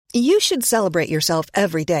You should celebrate yourself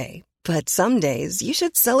every day, but some days you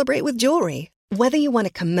should celebrate with jewelry. Whether you want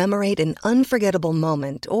to commemorate an unforgettable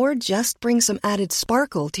moment or just bring some added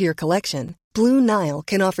sparkle to your collection, Blue Nile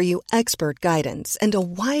can offer you expert guidance and a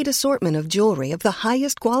wide assortment of jewelry of the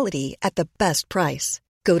highest quality at the best price.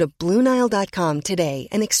 Go to BlueNile.com today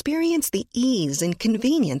and experience the ease and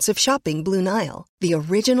convenience of shopping Blue Nile, the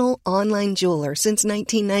original online jeweler since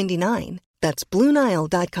 1999. That's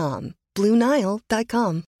BlueNile.com.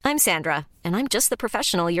 BlueNile.com. I'm Sandra, and I'm just the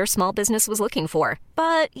professional your small business was looking for.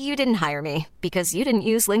 But you didn't hire me because you didn't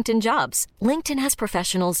use LinkedIn Jobs. LinkedIn has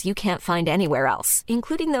professionals you can't find anywhere else,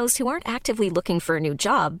 including those who aren't actively looking for a new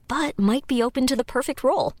job, but might be open to the perfect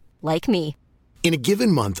role, like me. In a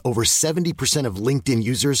given month, over 70% of LinkedIn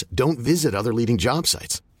users don't visit other leading job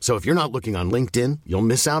sites. So if you're not looking on LinkedIn, you'll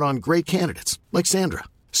miss out on great candidates like Sandra.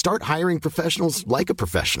 Start hiring professionals like a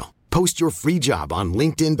professional. Post your free job on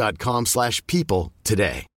linkedin.com/people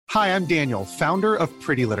today. Hi, I'm Daniel, founder of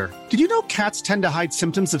Pretty Litter. Did you know cats tend to hide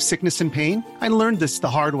symptoms of sickness and pain? I learned this the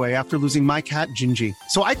hard way after losing my cat, Gingy.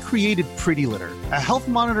 So I created Pretty Litter, a health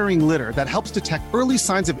monitoring litter that helps detect early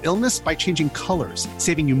signs of illness by changing colors,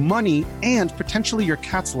 saving you money and potentially your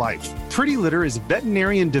cat's life. Pretty Litter is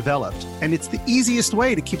veterinarian developed, and it's the easiest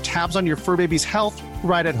way to keep tabs on your fur baby's health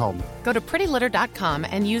right at home. Go to prettylitter.com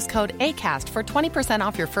and use code ACAST for 20%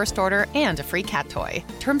 off your first order and a free cat toy.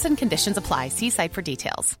 Terms and conditions apply. See site for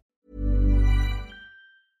details.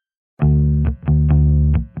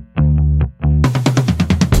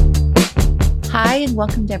 Hi, and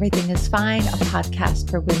welcome to Everything is Fine, a podcast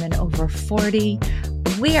for women over 40.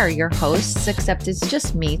 We are your hosts, except it's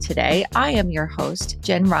just me today. I am your host,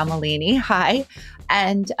 Jen Romolini. Hi.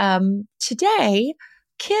 And today,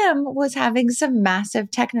 Kim was having some massive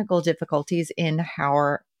technical difficulties in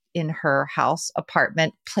her house,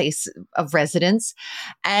 apartment, place of residence.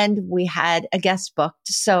 And we had a guest booked.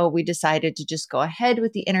 So we decided to just go ahead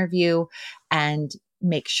with the interview and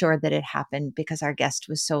make sure that it happened because our guest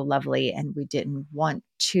was so lovely and we didn't want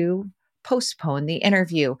to postpone the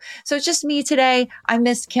interview. So it's just me today. I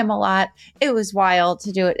missed Kim a lot. It was wild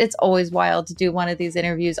to do it. It's always wild to do one of these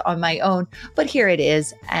interviews on my own, but here it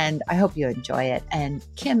is. And I hope you enjoy it. And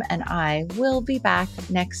Kim and I will be back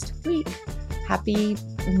next week. Happy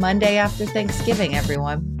Monday after Thanksgiving,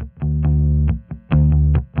 everyone.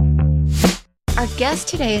 Our guest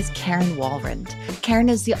today is Karen Walrond. Karen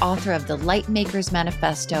is the author of The Lightmakers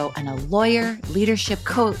Manifesto and a lawyer, leadership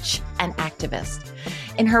coach, and activist.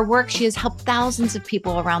 In her work, she has helped thousands of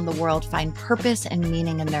people around the world find purpose and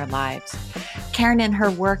meaning in their lives. Karen and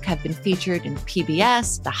her work have been featured in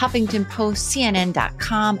PBS, The Huffington Post,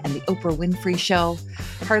 CNN.com, and The Oprah Winfrey Show.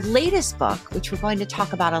 Her latest book, which we're going to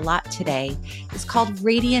talk about a lot today, is called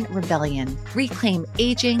Radiant Rebellion: Reclaim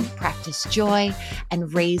Aging, Practice Joy,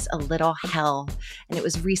 and Raise a Little Hell. And it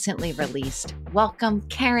was recently released. Welcome,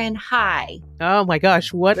 Karen. Hi. Oh my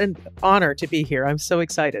gosh, what an honor to be here. I'm so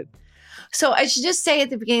excited. So I should just say at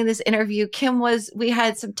the beginning of this interview, we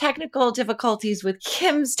had some technical difficulties with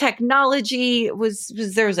Kim's technology. There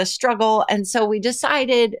was a struggle. And so we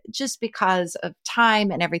decided, just because of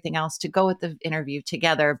time and everything else, to go with the interview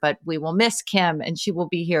together, but we will miss Kim and she will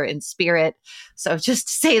be here in spirit. So just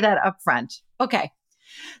to say that up front. Okay.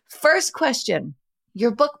 First question.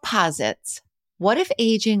 Your book posits, what if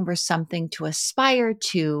aging were something to aspire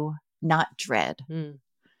to, not dread?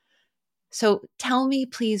 So tell me,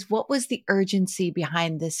 please, what was the urgency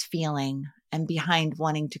behind this feeling and behind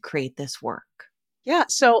wanting to create this work? Yeah,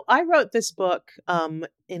 so I wrote this book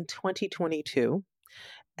in 2022,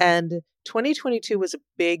 and 2022 was a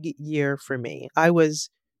big year for me. I was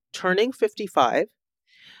turning 55.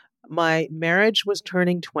 My marriage was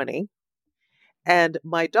turning 20. And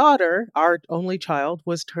my daughter, our only child,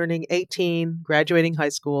 was turning 18, graduating high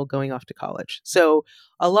school, going off to college. So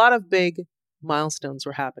a lot of big milestones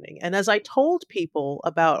were happening. And as I told people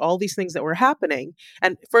about all these things that were happening,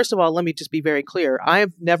 and first of all, let me just be very clear.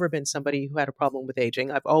 I've never been somebody who had a problem with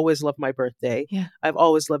aging. I've always loved my birthday. Yeah. I've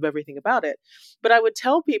always loved everything about it. But I would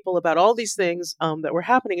tell people about all these things that were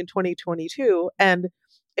happening in 2022. And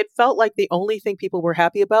it felt like the only thing people were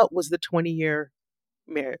happy about was the 20-year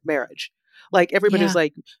marriage. Like everybody's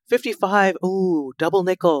like 55. Ooh, double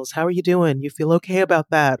nickels. How are you doing? You feel okay about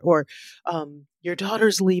that? Or your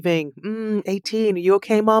daughter's leaving. 18. Are you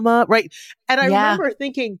okay, mama? Right. And I remember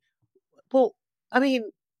thinking, well, I mean,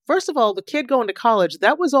 first of all, the kid going to college,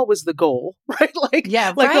 that was always the goal, right?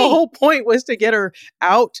 The whole point was to get her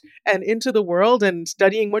out and into the world and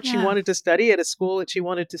studying what she wanted to study at a school that she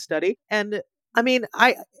wanted to study. And I mean,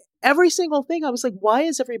 every single thing, I was like, why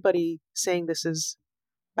is everybody saying this is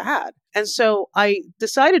bad? And so I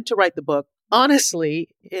decided to write the book honestly,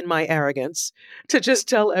 in my arrogance, to just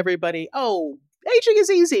tell everybody, oh, aging is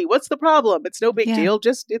easy. What's the problem? It's no big Yeah. deal.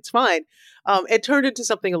 It's fine. It turned into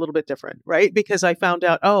something a little bit different, right? Because I found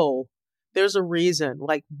out, oh, there's a reason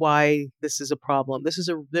like why this is a problem.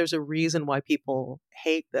 There's a reason why people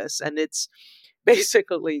hate this. And it's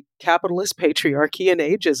basically capitalist patriarchy and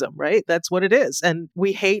ageism, right? That's what it is. And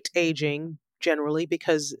we hate aging generally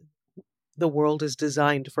because the world is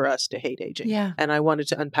designed for us to hate aging. Yeah. And I wanted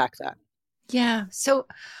to unpack that. Yeah. So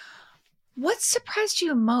what surprised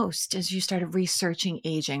you most as you started researching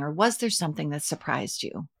aging, or was there something that surprised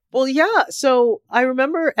you? Well, yeah. So I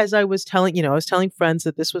remember as I was telling, I was telling friends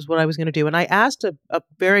that this was what I was going to do. And I asked a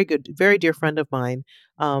very good, very dear friend of mine,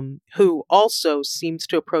 who also seems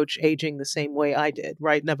to approach aging the same way I did,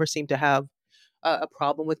 right? Never seemed to have a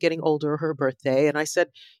problem with getting older or her birthday. And I said,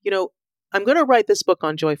 I'm going to write this book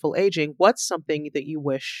on joyful aging. What's something that you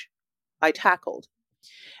wish I tackled?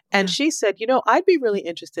 And she said, I'd be really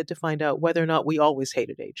interested to find out whether or not we always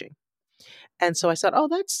hated aging. And so I said, oh,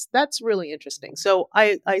 that's really interesting. So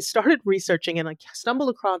I started researching and I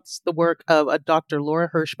stumbled across the work of a Dr.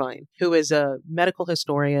 Laura Hirschbein, who is a medical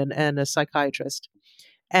historian and a psychiatrist.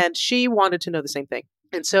 And she wanted to know the same thing.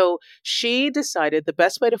 And so she decided the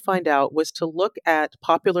best way to find out was to look at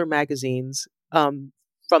popular magazines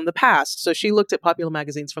from the past. So she looked at popular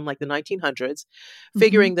magazines from like the 1900s,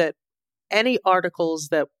 figuring that any articles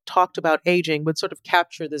that talked about aging would sort of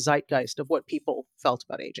capture the zeitgeist of what people felt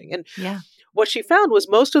about aging. And what she found was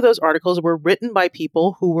most of those articles were written by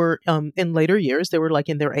people who were in later years. They were like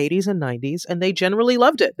in their 80s and 90s, and they generally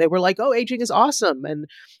loved it. They were like, oh, aging is awesome. And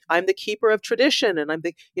I'm the keeper of tradition. And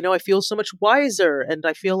I feel so much wiser. And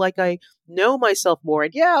I feel like I know myself more.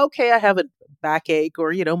 And yeah, okay, I have a backache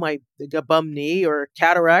or, a bum knee or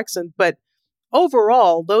cataracts. But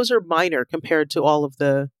overall, those are minor compared to all of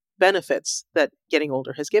the benefits that getting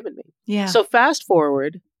older has given me. Yeah. So fast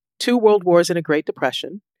forward 2 world wars and a Great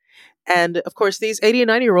Depression. And of course, these 80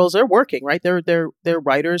 and 90-year-olds are working, right? They're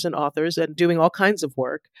writers and authors and doing all kinds of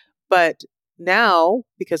work. But now,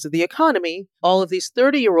 because of the economy, all of these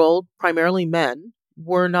 30-year-old, primarily men,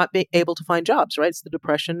 were not able to find jobs, right? It's the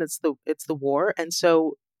Depression, it's the war. And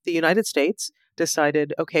so the United States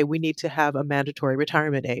decided, okay, we need to have a mandatory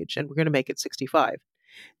retirement age, and we're going to make it 65.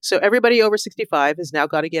 So everybody over 65 has now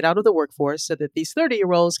got to get out of the workforce so that these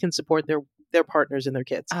 30-year-olds can support their partners and their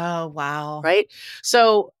kids. Oh, wow. Right?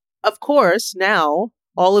 So, of course, now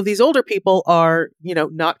all of these older people are,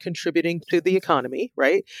 not contributing to the economy,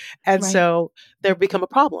 right? And so they've become a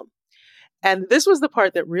problem. And this was the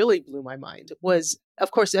part that really blew my mind was,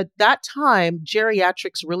 of course, at that time,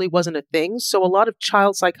 geriatrics really wasn't a thing. So a lot of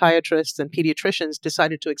child psychiatrists and pediatricians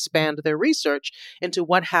decided to expand their research into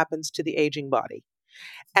what happens to the aging body.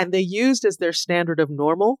 And they used as their standard of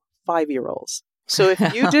normal 5-year-olds. So if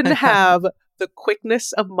you didn't have the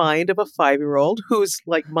quickness of mind of a 5-year-old whose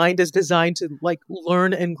mind is designed to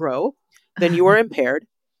learn and grow, then you are impaired.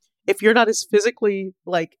 If you're not as physically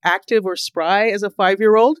active or spry as a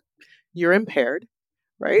 5-year-old, you're impaired,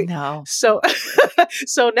 right? No. So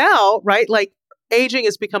now, right, aging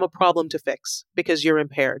has become a problem to fix because you're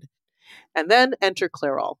impaired. And then enter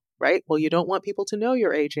Clairol, right? Well, you don't want people to know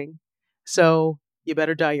you're aging. So you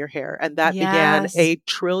better dye your hair. And that began a $1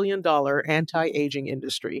 trillion anti-aging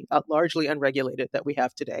industry, largely unregulated, that we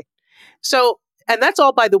have today. So, and that's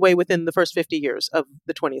all, by the way, within the first 50 years of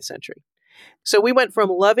the 20th century. So we went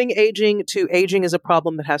from loving aging to aging as a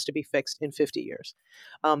problem that has to be fixed in 50 years.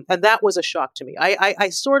 And that was a shock to me. I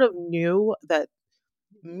sort of knew that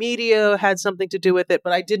media had something to do with it,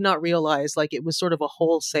 but I did not realize it was sort of a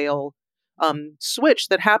wholesale switch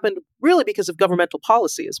that happened really because of governmental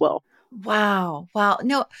policy as well. Wow.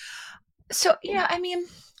 No. So,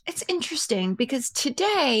 it's interesting because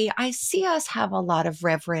today I see us have a lot of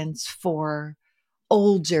reverence for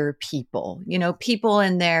older people, people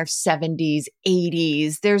in their 70s,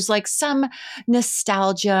 80s. There's some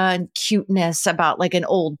nostalgia and cuteness about an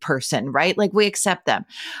old person, right? We accept them.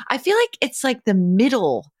 I feel like it's the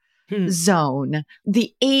middle zone,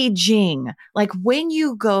 the aging, when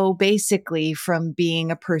you go basically from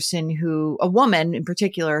being a woman in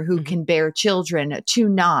particular who can bear children to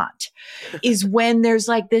not, is when there's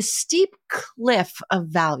this steep cliff of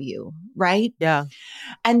value, right? Yeah.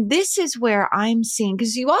 And this is where I'm seeing,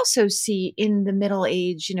 because you also see in the middle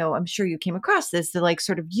age, I'm sure you came across this, the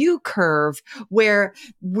sort of U curve where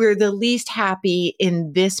we're the least happy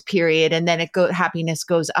in this period. And then happiness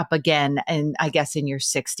goes up again. And I guess in your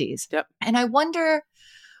 60s. Yep. And I wonder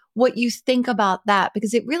what you think about that,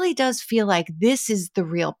 because it really does feel like this is the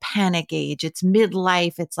real panic age. It's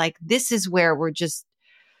midlife. It's this is where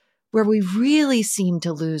where we really seem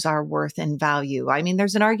to lose our worth and value. I mean,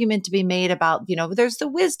 there's an argument to be made about, there's the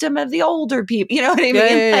wisdom of the older people, you know what I mean?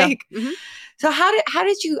 Yeah. Like, so how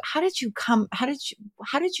did you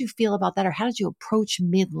feel about that? Or how did you approach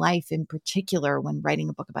midlife in particular when writing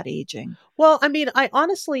a book about aging? Well, I mean, I'm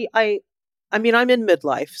in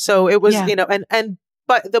midlife. So it was,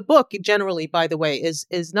 but the book generally, by the way,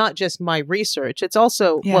 is not just my research. It's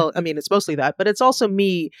also, well, I mean, it's mostly that, but it's also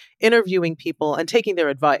me interviewing people and taking their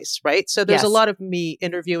advice, right? So there's a lot of me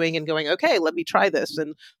interviewing and going, okay, let me try this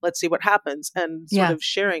and let's see what happens, and sort of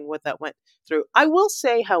sharing what that went through. I will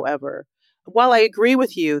say, however, while I agree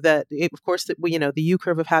with you that, of course, that the U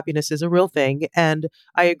curve of happiness is a real thing, and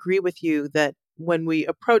I agree with you that when we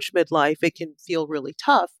approach midlife, it can feel really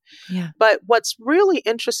tough. Yeah. But what's really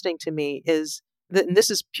interesting to me is that, and this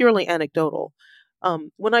is purely anecdotal,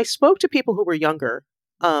 when I spoke to people who were younger,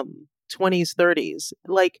 20s, 30s,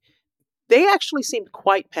 like, they actually seemed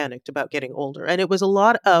quite panicked about getting older. And it was a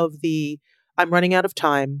lot of I'm running out of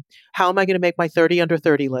time. How am I going to make my 30 under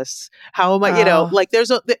 30 lists? How am I,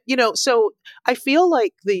 so I feel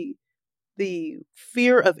like the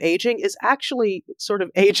fear of aging is actually sort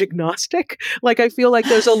of age agnostic. Like, I feel like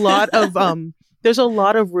there's a lot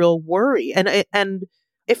of real worry. And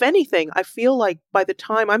if anything, I feel like by the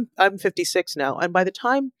time I'm 56 now, and by the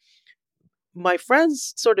time my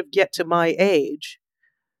friends sort of get to my age,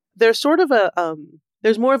 there's sort of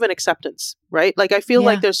there's more of an acceptance, right? Like, I feel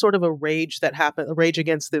like there's sort of a rage that happened, a rage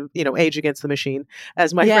against the, age against the machine,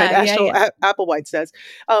 as my friend Ashton Applewhite says,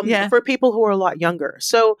 for people who are a lot younger.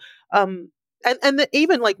 So,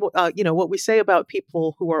 even like, what we say about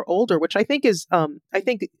people who are older, which I think is,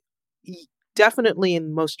 definitely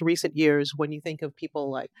in most recent years, when you think of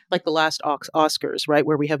people like the last Oscars, right,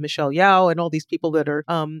 where we have Michelle Yeoh and all these people that are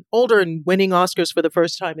older and winning Oscars for the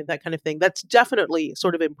first time and that kind of thing, that's definitely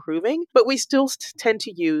sort of improving. But we still tend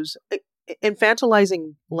to use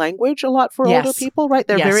infantilizing language a lot for older people, right?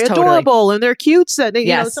 They're very adorable and they're cute,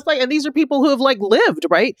 and stuff like. And these are people who have lived,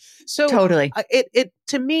 right? So totally, it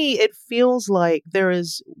to me, it feels like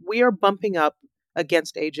we are bumping up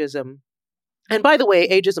against ageism. And by the way,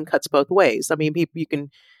 ageism cuts both ways. I mean, you can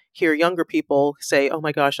hear younger people say, "Oh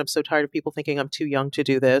my gosh, I'm so tired of people thinking I'm too young to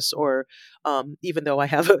do this," or even though I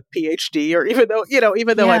have a PhD, or even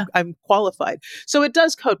though I'm qualified. So it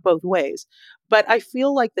does cut both ways. But I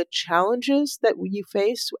feel like the challenges that you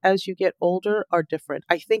face as you get older are different.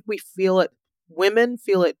 I think women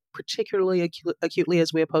feel it particularly acutely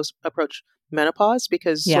as we approach menopause,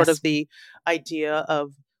 because sort of the idea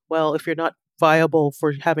of, well, if you're not viable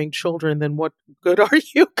for having children, then what good are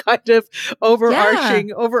you, kind of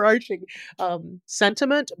overarching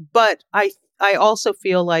sentiment. But I also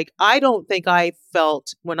feel like, I don't think I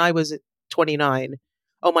felt when I was 29,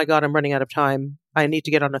 oh my God, I'm running out of time, I need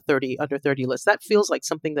to get on a 30 under 30 list. That feels like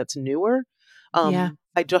something that's newer. I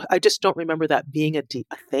just don't remember that being a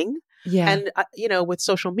thing. Yeah. And, with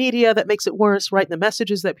social media, that makes it worse, right? The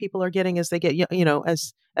messages that people are getting as they get,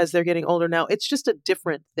 as they're getting older now, it's just a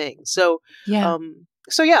different thing. So,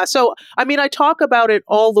 So, I mean, I talk about it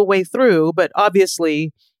all the way through, but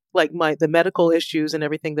obviously, like the medical issues and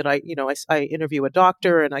everything that I interview a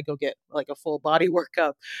doctor and I go get like a full body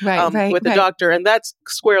workup with the doctor. And that's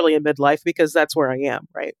squarely in midlife, because that's where I am.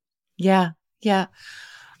 Right. Yeah. Yeah.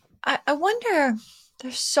 I wonder,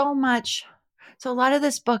 there's so much. So a lot of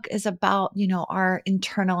this book is about, our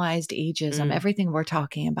internalized ageism, everything we're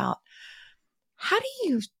talking about. How do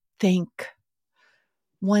you think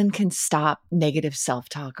one can stop negative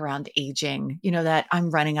self-talk around aging? That I'm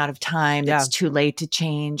running out of time. It's too late to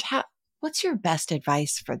change. What's your best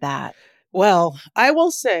advice for that? Well, I will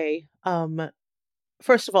say,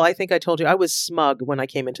 first of all, I think I told you I was smug when I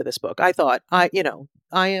came into this book. I thought I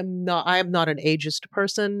am not an ageist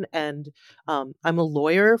person, and I'm a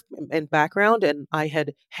lawyer in background, and I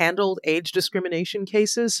had handled age discrimination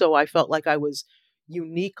cases, so I felt like I was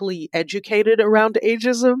uniquely educated around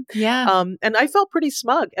ageism. Yeah. And I felt pretty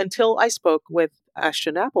smug until I spoke with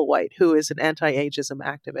Ashton Applewhite, who is an anti-ageism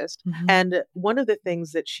activist. Mm-hmm. And one of the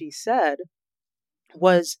things that she said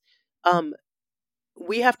was,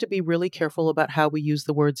 we have to be really careful about how we use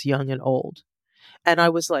the words young and old. And I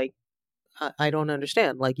was like, I don't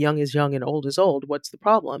understand. Like, young is young and old is old. What's the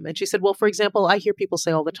problem? And she said, well, for example, I hear people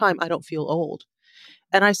say all the time, I don't feel old.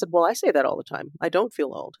 And I said, well, I say that all the time. I don't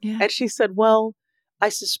feel old. Yeah. And she said, well, I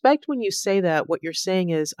suspect when you say that, what you're saying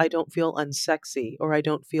is, I don't feel unsexy, or I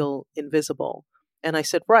don't feel invisible. And I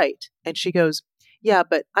said, right. And she goes, yeah,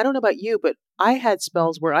 but I don't know about you, but I had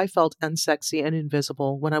spells where I felt unsexy and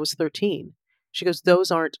invisible when I was 13. She goes, those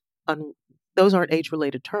aren't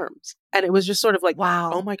age-related terms. And it was just sort of like,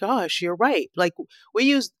 wow, oh my gosh, you're right. Like, we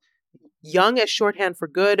use young as shorthand for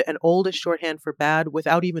good and old as shorthand for bad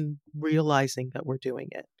without even realizing that we're doing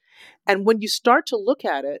it. And when you start to look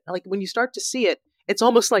at it, like when you start to see it, it's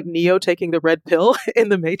almost like Neo taking the red pill in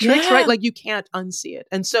the Matrix, right? Like you can't unsee it.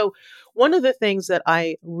 And so one of the things that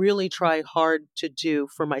I really try hard to do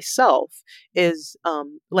for myself is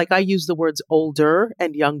like I use the words older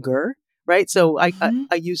and younger, right? So I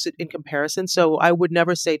use it in comparison. So I would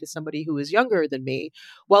never say to somebody who is younger than me,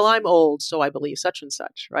 well, I'm old, so I believe such and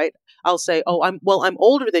such, right? I'll say, oh, I'm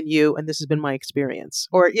older than you, and this has been my experience.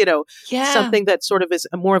 Or, something that sort of is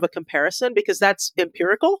more of a comparison because that's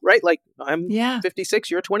empirical, right? Like I'm 56,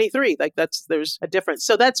 you're 23. Like there's a difference.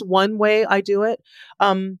 So that's one way I do it.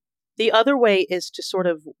 The other way is to sort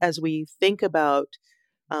of, as we think about,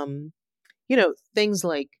 things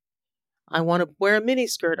like, I want to wear a mini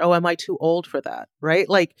skirt. Oh, am I too old for that? Right?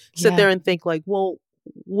 Like sit there and think like, well,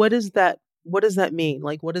 what is that? What does that mean?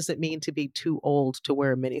 Like, what does it mean to be too old to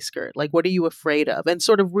wear a mini skirt? Like, what are you afraid of? And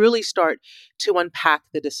sort of really start to unpack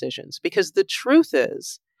the decisions. Because the truth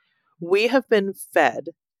is, we have been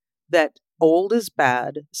fed that old is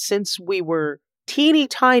bad since we were teeny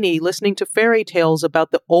tiny listening to fairy tales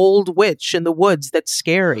about the old witch in the woods that's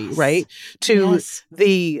scary, right? To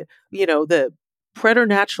the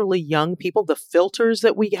preternaturally young people, the filters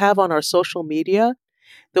that we have on our social media,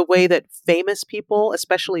 the way that famous people,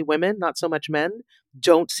 especially women, not so much men,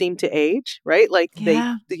 don't seem to age, right? Like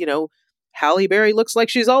Halle Berry looks like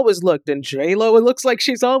she's always looked and J-Lo looks like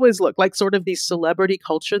she's always looked, like sort of the celebrity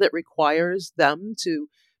culture that requires them to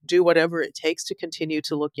do whatever it takes to continue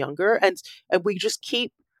to look younger. And we just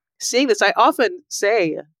keep seeing this. I often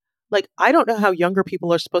say, like, I don't know how younger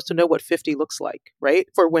people are supposed to know what 50 looks like, right?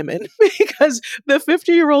 For women, because the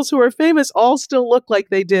 50-year-olds who are famous all still look like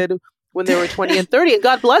they did when they were 20 and 30. And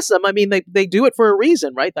God bless them. I mean, they do it for a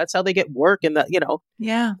reason, right? That's how they get work and that,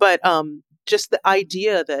 Yeah. But just the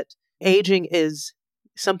idea that aging is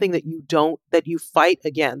something that you fight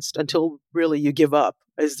against until really you give up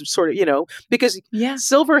is sort of, because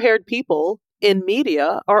silver-haired people in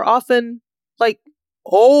media are often like,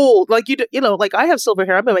 old, like like I have silver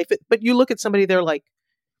hair, but you look at somebody, they're like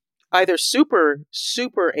either super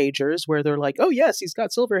agers where they're like, oh yes, he's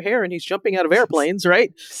got silver hair and he's jumping out of airplanes,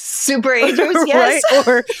 right? Super agers, yes.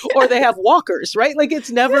 Right? Or they have walkers, right? Like it's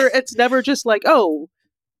never just like, oh,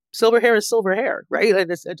 silver hair is silver hair, right?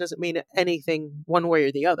 And it doesn't mean anything one way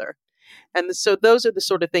or the other. And so those are the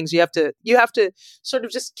sort of things you have to sort of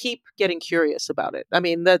just keep getting curious about it. I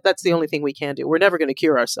mean, that's the only thing we can do. We're never going to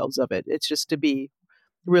cure ourselves of it. It's just to be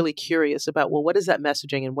really curious about, well, what is that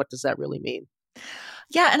messaging and what does that really mean?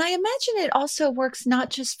 Yeah. And I imagine it also works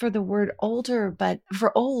not just for the word older, but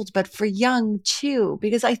for old, but for young too,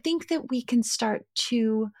 because I think that we can start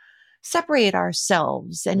to separate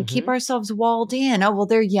ourselves and keep ourselves walled in. Oh, well,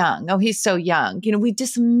 they're young. Oh, he's so young. We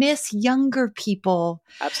dismiss younger people.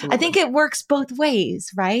 Absolutely. I think it works both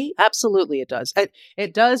ways, right? Absolutely, it does.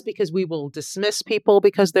 It does because we will dismiss people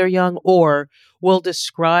because they're young, or we'll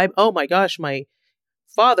describe, oh my gosh, my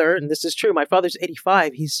father, and this is true, my father's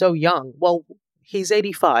 85. He's so young. Well, he's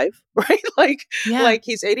 85, right? Like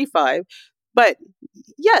he's 85. But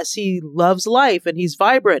yes, he loves life and he's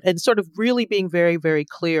vibrant, and sort of really being very, very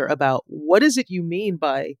clear about what is it you mean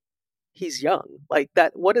by he's young? Like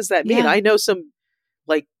that, what does that mean? Yeah. I know some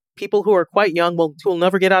like people who are quite young who will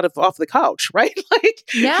never get off the couch, right? Like,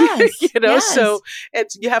 yes, so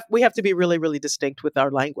we have to be really, really distinct with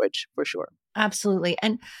our language for sure. Absolutely.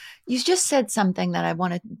 And you just said something that I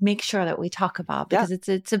want to make sure that we talk about because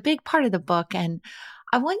it's a big part of the book. And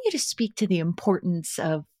I want you to speak to the importance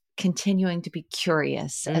of continuing to be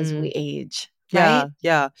curious as we age. Right?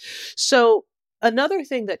 Yeah. So another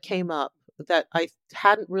thing that came up that I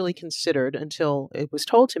hadn't really considered until it was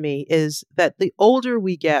told to me is that the older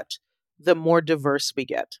we get, the more diverse we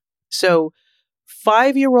get. So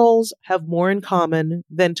 5-year-olds have more in common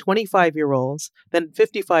than 25-year-olds, than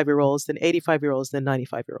 55-year-olds, than 85-year-olds, than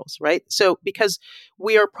 95-year-olds, right? So because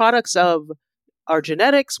we are products of our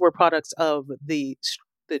genetics, we're products of the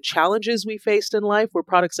challenges we faced in life, we're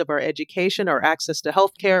products of our education, our access to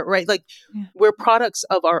healthcare, right? Like we're products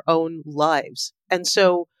of our own lives. And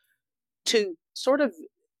so to sort of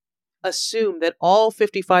assume that all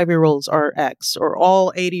 55-year-olds are X or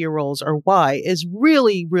all 80-year-olds are Y is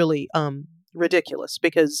really, really ridiculous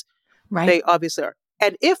because they obviously are.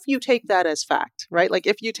 And if you take that as fact, right? Like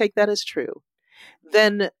if you take that as true,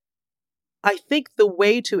 then I think the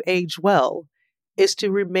way to age well is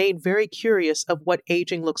to remain very curious of what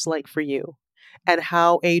aging looks like for you and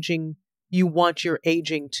how you want your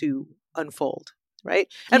aging to unfold, right?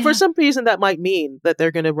 And for some reason that might mean that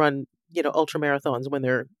they're going to run, ultra marathons when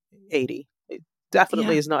they're 80.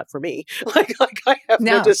 definitely is not for me. Like I have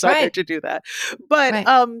no desire to do that.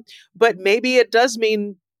 But maybe it does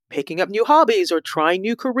mean picking up new hobbies or trying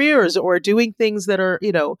new careers or doing things that are,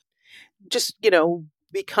 just,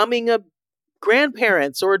 becoming a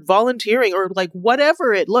grandparents or volunteering or like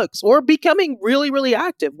whatever it looks, or becoming really, really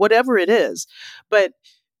active, whatever it is. But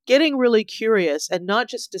getting really curious and not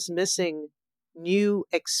just dismissing new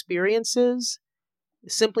experiences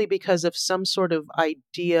simply because of some sort of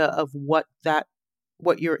idea of what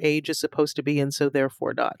your age is supposed to be, and so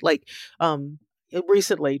therefore not. Like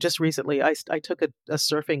just recently, I took a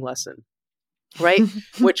surfing lesson, right,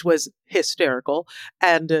 which was hysterical,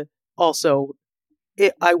 and also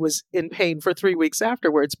I was in pain for 3 weeks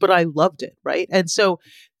afterwards, but I loved it, right? And so,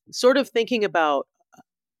 sort of thinking about,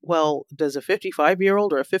 well, does a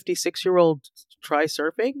 55-year-old or a 56-year-old try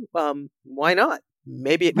surfing? Why not?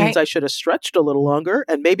 Maybe it means I should have stretched a little longer,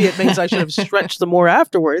 and maybe it means I should have stretched some more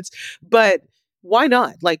afterwards. But why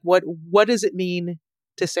not? Like, what does it mean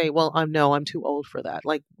to say, well, I'm too old for that?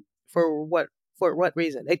 Like, for what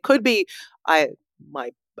reason? It could be I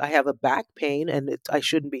have a back pain, and I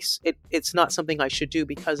shouldn't be. It's not something I should do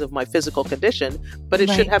because of my physical condition, but it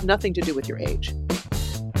should have nothing to do with your age.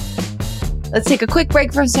 Let's take a quick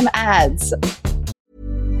break from some ads.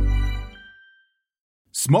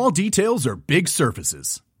 Small details are big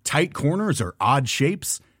surfaces. Tight corners are odd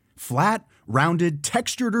shapes. Flat, rounded,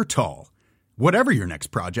 textured, or tall. Whatever your next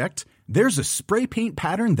project, there's a spray paint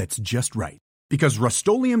pattern that's just right. Because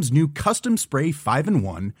Rust-Oleum's new Custom Spray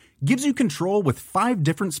 5-in-1 gives you control with 5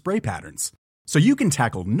 different spray patterns. So you can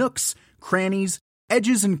tackle nooks, crannies,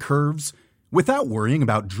 edges, and curves without worrying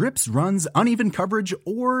about drips, runs, uneven coverage,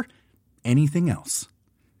 or anything else.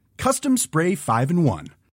 Custom Spray 5-in-1.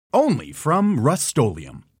 Only from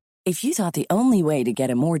Rust-Oleum. If you thought the only way to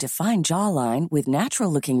get a more defined jawline with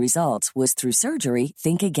natural-looking results was through surgery,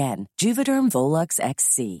 think again. Juvederm Volux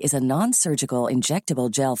XC is a non-surgical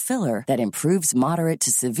injectable gel filler that improves moderate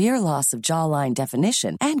to severe loss of jawline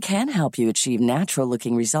definition and can help you achieve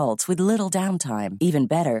natural-looking results with little downtime. Even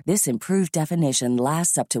better, this improved definition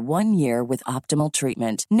lasts up to 1 year with optimal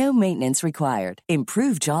treatment. No maintenance required.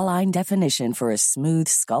 Improve jawline definition for a smooth,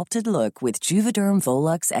 sculpted look with Juvederm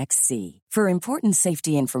Volux XC. For important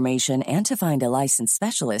safety information and to find a licensed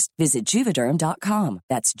specialist, visit Juvederm.com.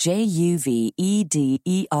 That's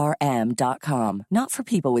JUVEDERM.com. Not for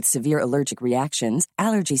people with severe allergic reactions,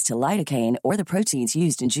 allergies to lidocaine, or the proteins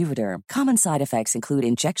used in Juvederm. Common side effects include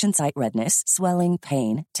injection site redness, swelling,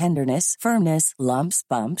 pain, tenderness, firmness, lumps,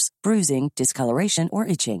 bumps, bruising, discoloration, or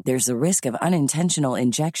itching. There's a risk of unintentional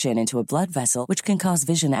injection into a blood vessel, which can cause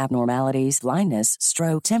vision abnormalities, blindness,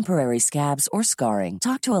 stroke, temporary scabs, or scarring.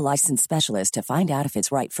 Talk to a licensed specialist to find out if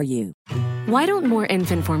it's right for you. Why don't more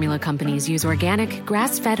infant formula companies use organic,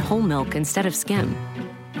 grass-fed whole milk instead of skim?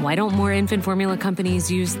 Why don't more infant formula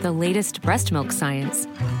companies use the latest breast milk science?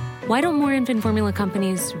 Why don't more infant formula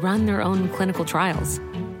companies run their own clinical trials?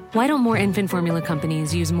 Why don't more infant formula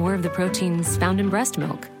companies use more of the proteins found in breast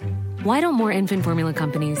milk? Why don't more infant formula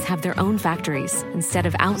companies have their own factories instead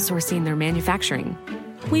of outsourcing their manufacturing?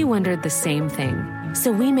 We wondered the same thing.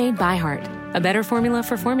 So we made ByHeart, a better formula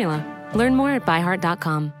for formula. Learn more at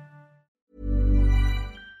byheart.com.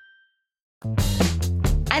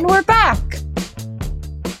 And we're back.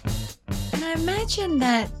 And I imagine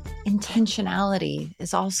that intentionality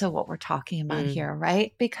is also what we're talking about here,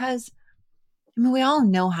 right? Because we all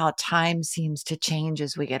know how time seems to change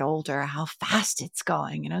as we get older, how fast it's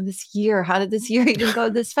going. This year, how did this year even go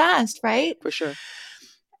this fast, right? For sure.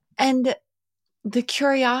 And the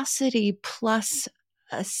curiosity plus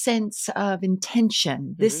a sense of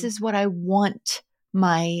intention. This is what I want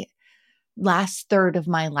my last third of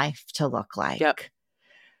my life to look like. Yep.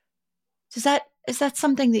 Is that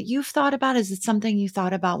something that you've thought about? Is it something you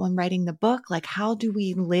thought about when writing the book? Like, how do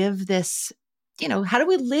we live this, how do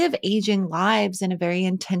we live aging lives in a very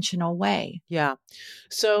intentional way? Yeah.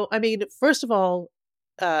 So, first of all,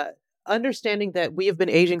 understanding that we have been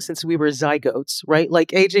aging since we were zygotes, right?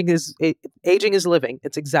 Like aging is living.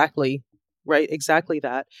 It's exactly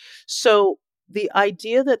that. So the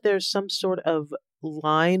idea that there's some sort of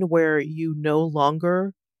line where you no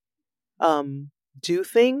longer do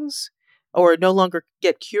things or no longer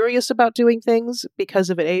get curious about doing things because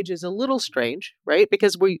of an age is a little strange, right?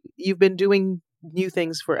 Because you've been doing new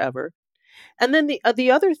things forever. And then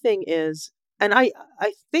the other thing is, and I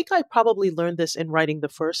think I probably learned this in writing the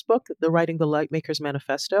first book, writing the Lightmaker's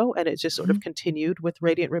Manifesto, and it just sort of continued with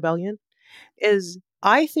Radiant Rebellion, is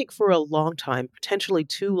I think for a long time, potentially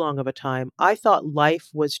too long of a time, I thought life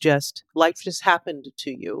just happened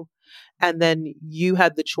to you. And then you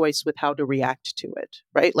had the choice with how to react to it,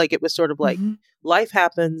 right? Like it was sort of like life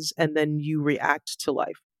happens and then you react to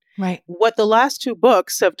life. Right. What the last 2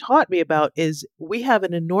 books have taught me about is we have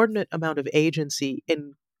an inordinate amount of agency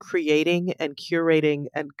in creating and curating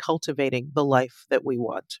and cultivating the life that we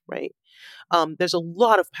want, right? There's a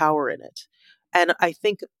lot of power in it. And I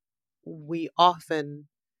think we often,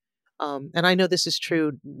 and I know this is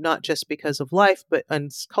true not just because of life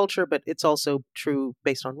and culture, but it's also true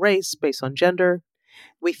based on race, based on gender.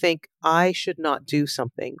 We think I should not do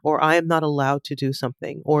something, or I am not allowed to do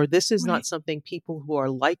something, or this is not something people who are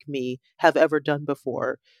like me have ever done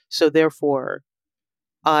before. So therefore,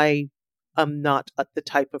 I am not the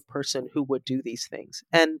type of person who would do these things.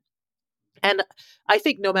 And I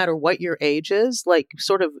think no matter what your age is, like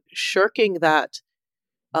sort of shirking that,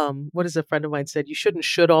 what is a friend of mine said, you shouldn't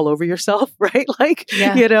should all over yourself, right? Like,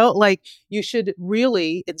 like you should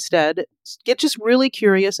really instead get just really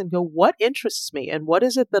curious and go, what interests me and what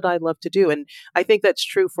is it that I love to do? And I think that's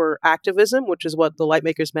true for activism, which is what the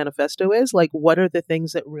Lightmakers Manifesto is. Like, what are the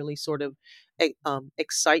things that really sort of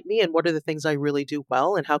excite me and what are the things I really do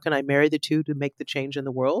well? And how can I marry the two to make the change in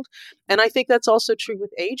the world? And I think that's also true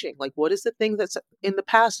with aging. Like, what is the thing that's in the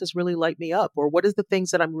past has really light me up? Or what is the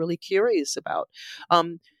things that I'm really curious about?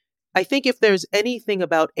 I think if there's anything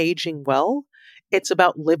about aging well, it's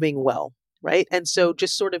about living well, right? And so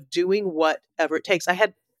just sort of doing whatever it takes. I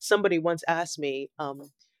had somebody once ask me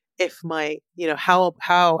if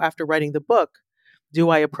how after writing the book, do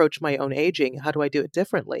I approach my own aging? How do I do it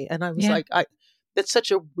differently? And I was like, that's such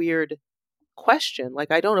a weird question.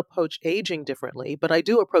 Like, I don't approach aging differently, but I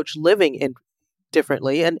do approach living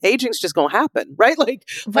differently, and aging's just gonna happen, right? Like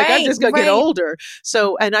I'm just gonna get older.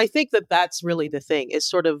 So, and I think that that's really the thing, is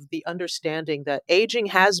sort of the understanding that aging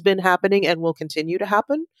has been happening and will continue to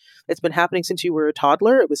happen. It's been happening since you were a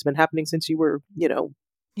toddler. It was been happening since you were,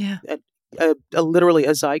 literally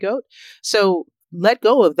a zygote. So let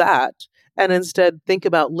go of that and instead think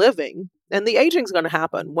about living, and the aging's going to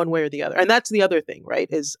happen one way or the other. And that's the other thing, right?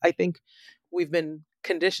 Is I think we've been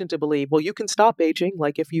conditioned to believe, well, you can stop aging,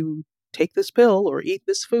 like if you take this pill or eat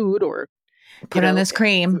this food or put on this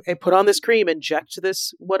cream, inject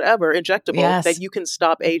this whatever injectable, that you can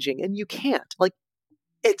stop aging. And you can't. Like,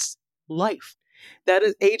 it's life. That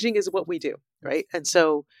is, aging is what we do, right? And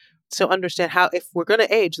so understand how, if we're going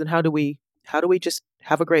to age, then how do we just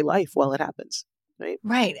have a great life while it happens? Right.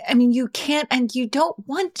 Right. I mean, you can't, and you don't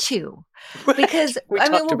want to, because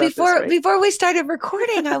before we started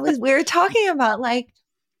recording, we were talking about like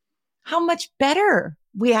how much better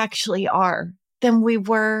we actually are than we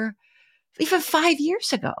were even 5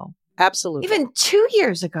 years ago. Absolutely. Even 2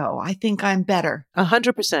 years ago, I think I'm better.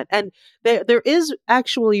 100%. And there is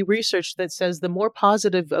actually research that says the more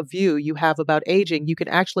positive a view you have about aging, you can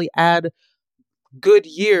actually add good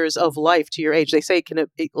years of life to your age. They say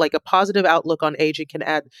like a positive outlook on aging can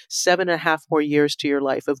add 7.5 more years to your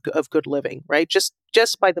life of good living, right? Just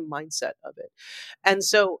by the mindset of it. And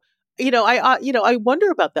so, I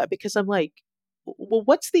wonder about that, because I'm like, well,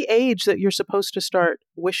 what's the age that you're supposed to start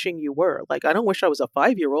wishing you were? Like, I don't wish I was a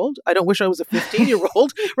 5-year-old. I don't wish I was a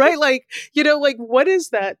 15-year-old, right? Like, like what is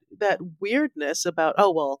that weirdness about,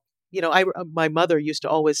 oh, well, my mother used to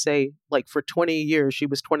always say, like, for 20 years, she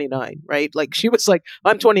was 29, right? Like, she was like,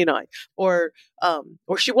 I'm 29, or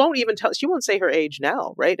she won't say her age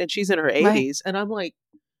now. Right. And she's in her 80s. Right. And I'm like,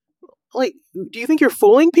 do you think you're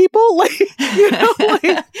fooling people? Like,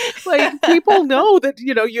 like people know that,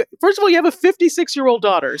 first of all, you have a 56-year-old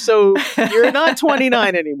daughter, so you're not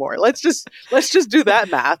 29 anymore. Let's just do that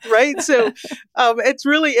math. Right. So, it's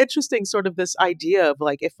really interesting, sort of this idea of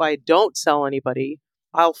like, if I don't sell anybody,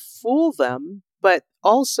 I'll fool them, but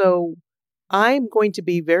also I'm going to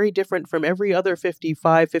be very different from every other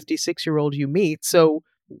 55, 56-year-old you meet. So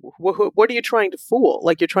what are you trying to fool?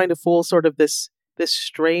 Like, you're trying to fool sort of this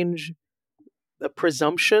strange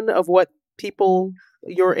presumption of what people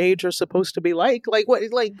your age are supposed to be like. Like, what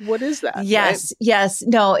is that? Yes. Right? Yes.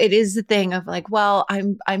 No, it is the thing of like, well,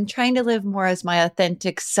 I'm trying to live more as my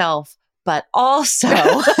authentic self, but also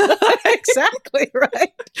exactly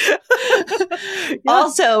right.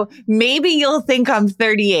 Also, maybe you'll think I'm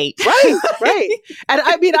 38. Right. And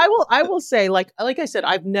I mean, I will say, like I said,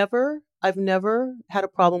 I've never had a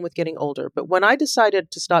problem with getting older. But when I decided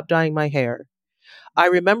to stop dyeing my hair, I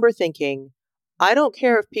remember thinking, I don't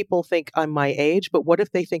care if people think I'm my age, but what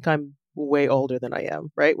if they think I'm way older than I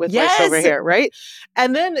am, right? With my silver hair, right?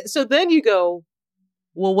 And then you go,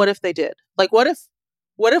 well, what if they did? Like, what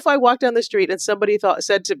if I walked down the street and somebody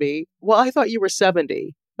said to me, well, I thought you were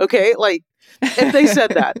 70. Okay. Like, if they said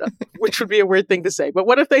that, which would be a weird thing to say, but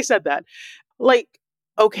what if they said that? Like,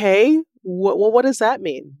 okay, what does that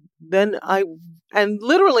mean? and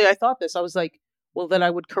literally I thought this, I was like, well, then I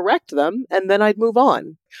would correct them and then I'd move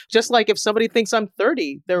on. Just like if somebody thinks I'm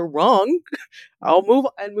 30, they're wrong, I'll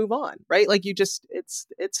move on, right? Like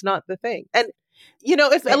it's not the thing. And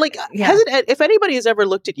if anybody has ever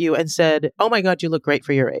looked at you and said, oh my God, you look great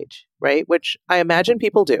for your age, right? Which I imagine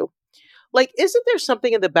people do. Like, isn't there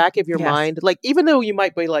something in the back of your mind? Like, even though you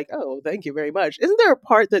might be like, oh, thank you very much. Isn't there a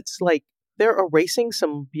part that's like, they're erasing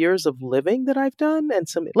some years of living that I've done? And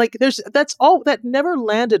some, like, that's all that never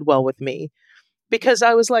landed well with me, because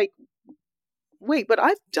I was like, wait, but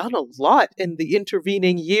I've done a lot in the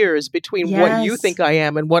intervening years between what you think I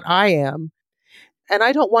am and what I am. And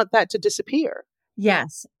I don't want that to disappear.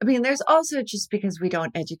 Yes. I mean, there's also, just because we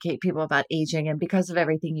don't educate people about aging, and because of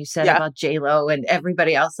everything you said about J-Lo and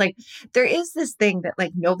everybody else, like there is this thing that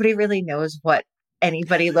like nobody really knows what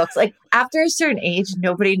anybody looks like. After a certain age,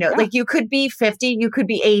 nobody knows. Like you could be 50, you could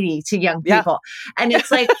be 80 to young people. And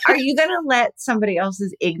it's like, are you going to let somebody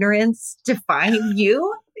else's ignorance define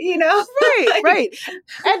you? You know? Right.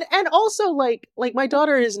 And also like my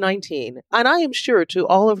daughter is 19, and I am sure to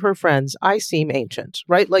all of her friends, I seem ancient,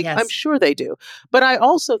 right? Like I'm sure they do. But I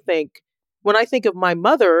also think, when I think of my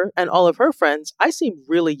mother and all of her friends, I seem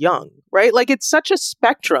really young, right? Like it's such a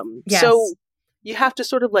spectrum. Yes. So you have to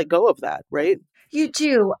sort of let go of that, right? You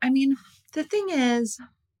do. I mean, the thing is,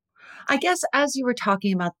 I guess as you were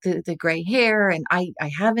talking about the gray hair, and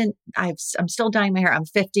I'm still dyeing my hair. I'm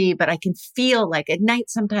 50, but I can feel like at night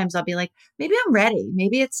sometimes I'll be like, maybe I'm ready.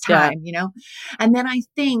 Maybe it's time, you know? And then I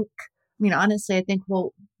think, honestly, I think,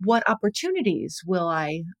 well, what opportunities will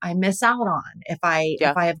I miss out on if I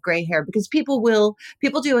have gray hair? Because people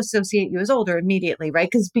do associate you as older immediately,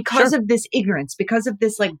 right? Because of this ignorance, because of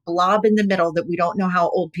this like blob in the middle that we don't know how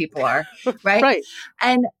old people are, right? Right.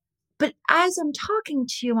 But as I'm talking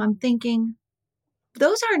to you, I'm thinking,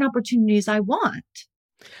 those aren't opportunities I want.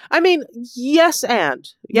 I mean, yes, and.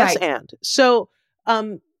 So,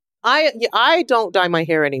 I don't dye my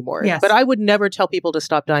hair anymore, but I would never tell people to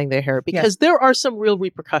stop dyeing their hair, because there are some real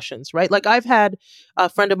repercussions, right? Like I've had a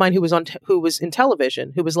friend of mine who was in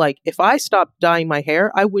television, who was like, if I stopped dyeing my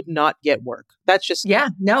hair, I would not get work. That's just,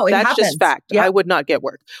 that's happens. just fact. Yeah. I would not get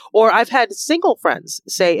work. Or I've had single friends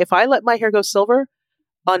say, if I let my hair go silver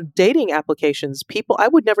on dating applications, I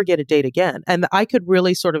would never get a date again. And I could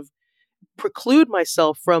really sort of preclude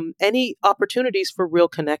myself from any opportunities for real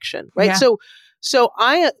connection, right? Yeah. So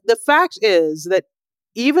the fact is that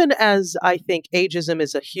even as I think ageism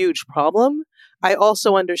is a huge problem, I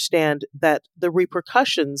also understand that the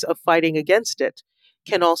repercussions of fighting against it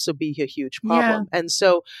can also be a huge problem. Yeah. And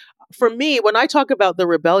so for me, when I talk about the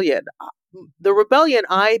rebellion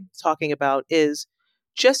I'm talking about is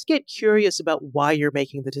just get curious about why you're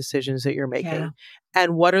making the decisions that you're making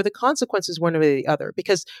and what are the consequences one way or the other.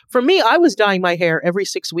 Because for me, I was dyeing my hair every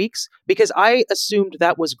 6 weeks because I assumed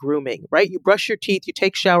that was grooming, right? You brush your teeth, you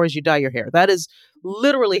take showers, you dye your hair. That is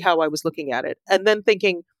literally how I was looking at it. And then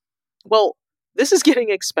thinking, well, this is getting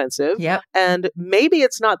expensive and maybe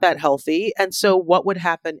it's not that healthy. And so what would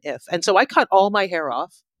happen if? And so I cut all my hair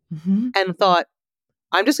off and thought,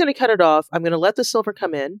 I'm just going to cut it off. I'm going to let the silver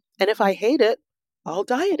come in. And if I hate it, I'll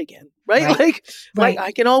dye it again, right? Like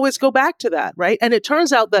I can always go back to that, right? And it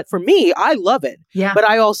turns out that for me, I love it. Yeah. But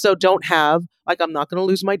I also don't have, like, I'm not going to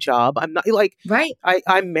lose my job. I'm not like,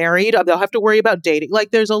 I'm married. I'll have to worry about dating.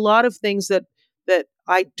 Like, there's a lot of things that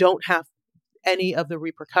I don't have any of the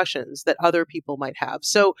repercussions that other people might have.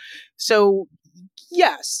 So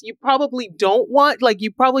yes, you probably don't want, like,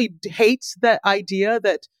 you probably hate that idea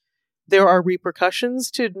that there are repercussions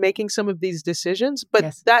to making some of these decisions,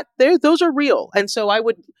 but those are real. And so I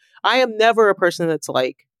am never a person that's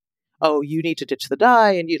like, oh, you need to ditch the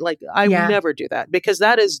dye. And I would never do that, because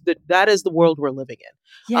that is the world we're living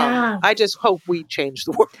in. Yeah. I just hope we change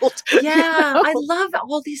the world. Yeah. I love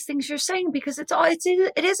all these things you're saying, because it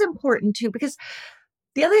is important too, because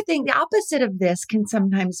the other thing, the opposite of this can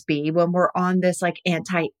sometimes be when we're on this like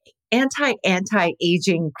anti-aging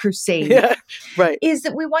crusade, is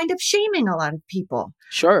that we wind up shaming a lot of people.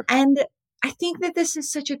 Sure. And I think that this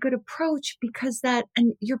is such a good approach,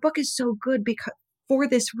 and your book is so good for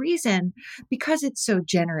this reason, because it's so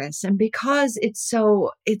generous and because it's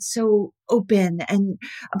so open and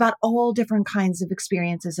about all different kinds of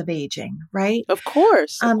experiences of aging, right? Of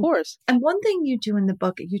course. And one thing you do in the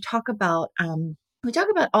book, you talk about, we talk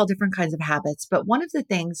about all different kinds of habits, but one of the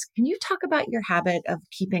things, can you talk about your habit of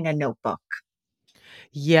keeping a notebook?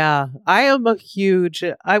 Yeah, I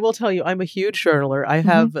will tell you, I'm a huge journaler. I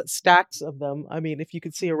have stacks of them. I mean, if you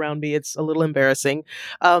could see around me, it's a little embarrassing.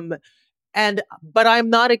 But I'm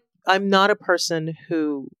not a person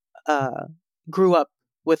who grew up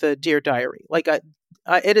with a Dear Diary. Like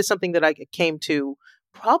it is something that I came to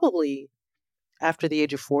probably after the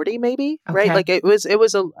age of 40, maybe, right? Okay.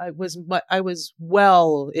 Like I was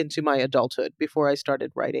well into my adulthood before I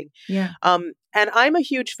started writing. Yeah. And I'm a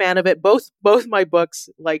huge fan of it. Both my books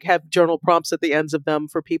like have journal prompts at the ends of them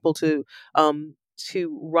for people to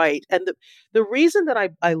write. And the reason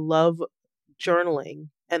that I love journaling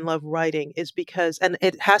and love writing is because, and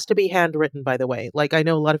it has to be handwritten, by the way. Like I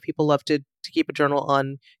know a lot of people love to keep a journal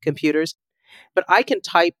on computers, but I can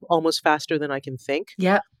type almost faster than I can think.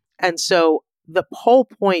 Yeah. And so the whole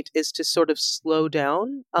point is to sort of slow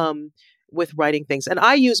down with writing things. And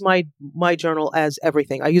I use my journal as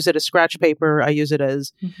everything. I use it as scratch paper. I use it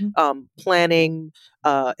as planning.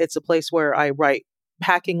 It's a place where I write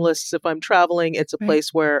packing lists if I'm traveling. It's a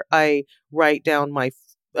place where I write down my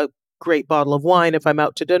great bottle of wine if I'm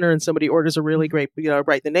out to dinner and somebody orders a really great,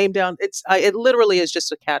 write the name down. It literally is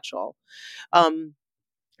just a catch-all. And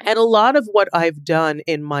a lot of what I've done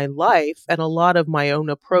in my life and a lot of my own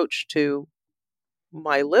approach to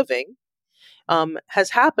my living has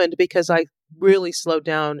happened because I really slowed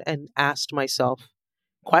down and asked myself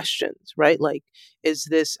questions, right? Like,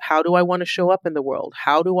 how do I want to show up in the world?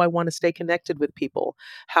 How do I want to stay connected with people?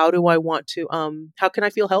 How do I want to, how can I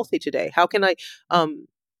feel healthy today? How can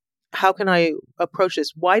I approach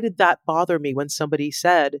this? Why did that bother me when somebody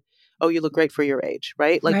said, "Oh, you look great for your age,"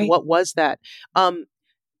 right? Like, what was that?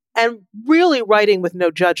 And really writing with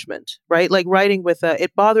no judgment, right? Like writing with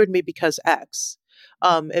it bothered me because X.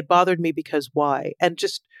 It bothered me because Y. And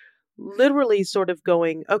just literally sort of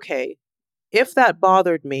going, okay, if that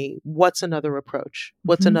bothered me, what's another approach?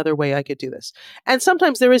 What's another way I could do this? And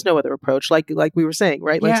sometimes there is no other approach, like we were saying,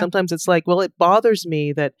 right? Like sometimes it's like, well, it bothers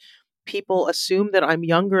me that people assume that I'm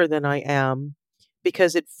younger than I am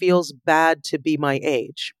because it feels bad to be my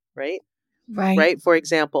age, right? Right. For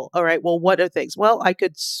example, all right, well, what are things? Well, I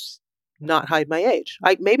could not hide my age.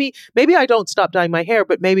 Maybe I don't stop dyeing my hair,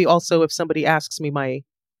 but maybe also if somebody asks me my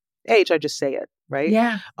age, I just say it, right?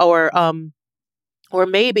 Yeah. Or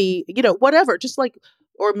maybe, whatever, just like,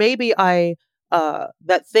 or maybe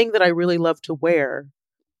that thing that I really love to wear,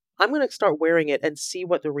 I'm going to start wearing it and see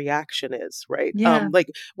what the reaction is, right? Yeah.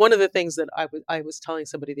 Like one of the things that I was telling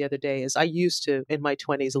somebody the other day is I used to, in my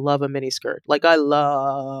 20s, love a mini skirt. Like I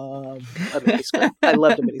love a mini skirt. I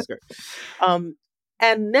loved a mini skirt.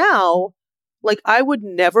 And now, like I would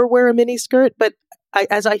never wear a mini skirt, but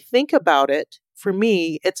as I think about it, for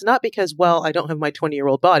me, it's not because, well, I don't have my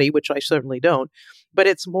 20-year-old body, which I certainly don't, but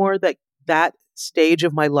it's more that stage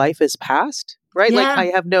of my life is past, right? Yeah. Like I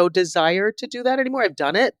have no desire to do that anymore. I've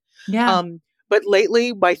done it. Yeah. But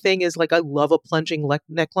lately my thing is like, I love a plunging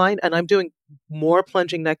neckline and I'm doing more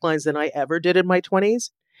plunging necklines than I ever did in my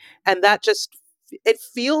 20s. And that it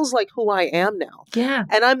feels like who I am now. Yeah.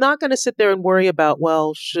 And I'm not going to sit there and worry about,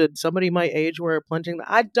 well, should somebody my age wear a plunging?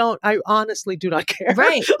 I honestly do not care.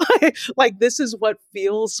 Right. Like this is what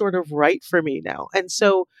feels sort of right for me now. And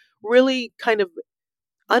so really kind of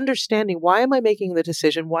understanding, why am I making the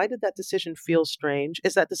decision? Why did that decision feel strange?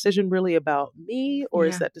 Is that decision really about me, or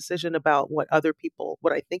is that decision about what I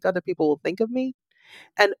think other people will think of me?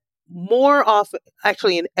 And more often,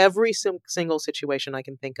 actually, in every single situation I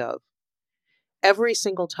can think of, every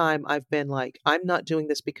single time I've been like, I'm not doing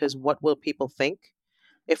this because what will people think?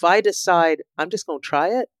 If I decide I'm just going to try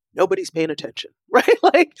it, nobody's paying attention, right?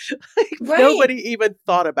 Like nobody even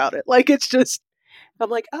thought about it. Like it's just, I'm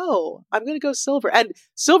like, oh, I'm going to go silver. And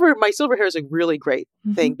my silver hair is a really great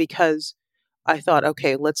thing because I thought,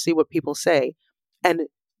 okay, let's see what people say. And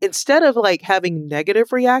instead of like having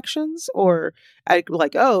negative reactions or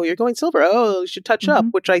like, oh, you're going silver. Oh, you should touch up,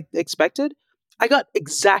 which I expected. I got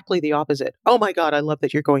exactly the opposite. Oh my God, I love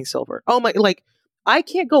that you're going silver. Oh my, like I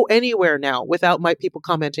can't go anywhere now without my people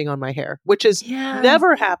commenting on my hair, which has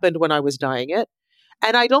never happened when I was dyeing it.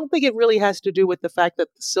 And I don't think it really has to do with the fact that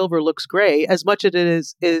the silver looks gray as much as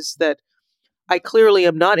it is that I clearly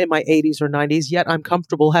am not in my 80s or 90s, yet I'm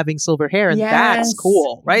comfortable having silver hair. And that's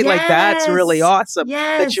cool, right? Like that's really awesome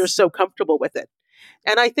that you're so comfortable with it.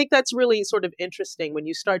 And I think that's really sort of interesting when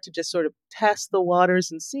you start to just sort of test the waters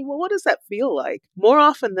and see, well, what does that feel like? More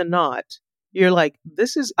often than not, you're like,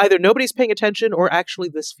 this is either nobody's paying attention or actually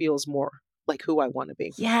this feels more like who I want to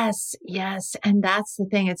be. Yes. And that's the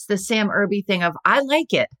thing. It's the Sam Irby thing of, I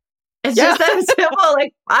like it. It's just that simple.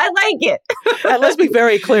 Like, I like it. And let's be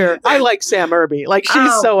very clear. I like Sam Irby. Like,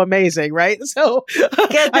 she's so amazing, right? So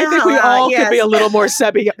I think we all could be a little more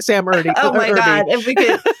Sam Irby. Oh my God. If we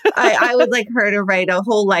could, I would like her to write a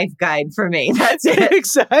whole life guide for me. That's it.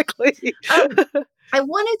 Exactly. I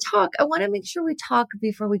want to make sure we talk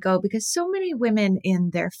before we go, because so many women in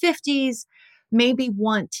their 50s, maybe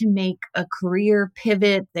want to make a career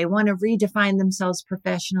pivot. They want to redefine themselves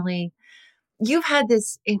professionally. You've had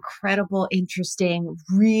this incredible, interesting,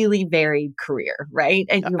 really varied career, right?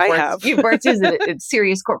 And you've worked in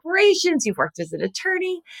serious corporations, you've worked as an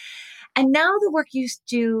attorney, and now the work you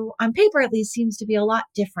do, on paper at least, seems to be a lot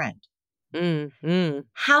different. Mm-hmm.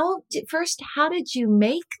 How did you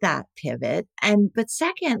make that pivot? But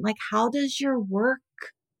second, like, how does your work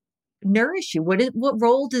nourish you? What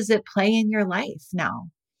role does it play in your life now?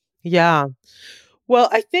 Yeah. Well,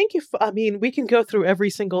 I think we can go through every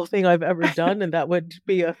single thing I've ever done, and that would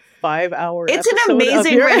be a 5-hour It's episode an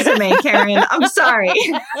amazing resume, Karen. I'm sorry.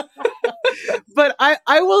 But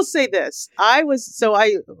I will say this. I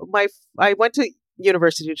went to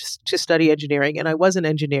university to study engineering, and I was an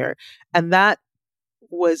engineer. And that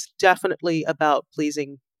was definitely about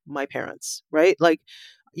pleasing my parents, right? Like,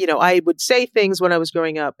 I would say things when I was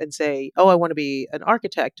growing up and say, oh, I want to be an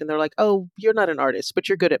architect. And they're like, oh, you're not an artist, but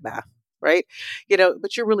you're good at math. Right.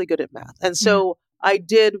 But you're really good at math. And so I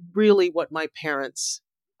did really what my parents,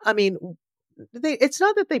 it's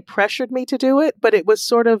not that they pressured me to do it, but it was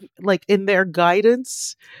sort of like in their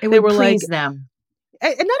guidance. They would please them.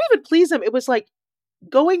 And not even please them. It was like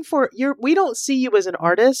going for we don't see you as an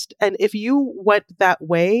artist. And if you went that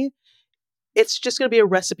way, it's just going to be a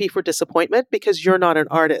recipe for disappointment because you're not an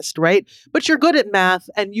artist, right? But you're good at math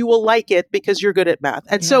and you will like it because you're good at math.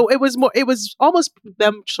 And so it was almost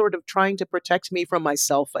them sort of trying to protect me from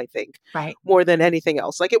myself, I think, right, more than anything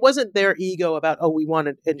else. Like, it wasn't their ego about, oh, we want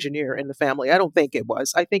an engineer in the family. I don't think it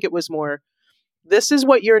was. I think it was more, this is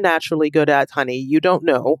what you're naturally good at, honey. You don't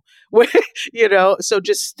know, so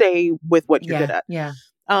just stay with what you're good at. Yeah.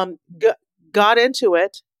 Got into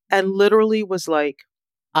it and literally was like,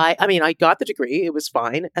 I got the degree. It was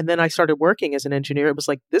fine. And then I started working as an engineer. It was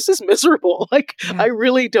like, this is miserable. Like, I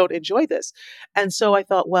really don't enjoy this. And so I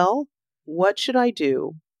thought, well, what should I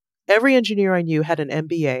do? Every engineer I knew had an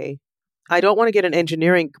MBA. I don't want to get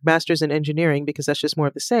an master's in engineering because that's just more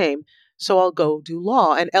of the same. So I'll go do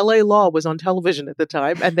law. And LA Law was on television at the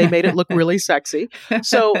time and they made it look really sexy.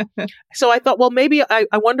 So I thought, well, maybe I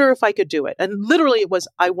wonder if I could do it. And literally it was,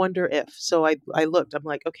 I wonder if. So I looked, I'm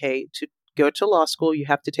like, okay, to go to law school, you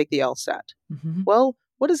have to take the LSAT. Mm-hmm. Well,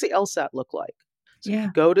 what does the LSAT look like? So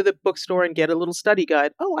go to the bookstore and get a little study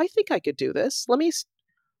guide. Oh, I think I could do this. Let me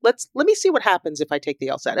see what happens if I take the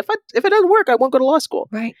LSAT. If it doesn't work, I won't go to law school.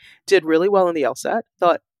 Right. Did really well in the LSAT.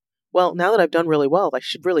 Thought, well, now that I've done really well, I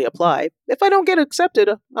should really apply. If I don't get accepted,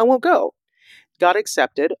 I won't go. Got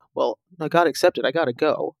accepted. Well, I got accepted. I got to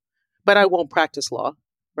go. But I won't practice law,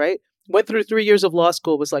 right? Went through 3 years of law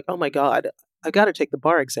school, was like, oh my God, I got to take the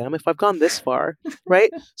bar exam if I've gone this far,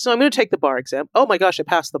 right? So I'm going to take the bar exam. Oh my gosh, I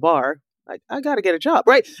passed the bar. I got to get a job,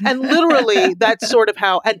 right? And literally that's sort of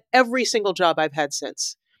how, and every single job I've had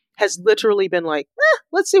since has literally been like,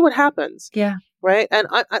 let's see what happens. Yeah. Right. And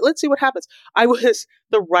let's see what happens.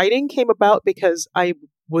 The writing came about because I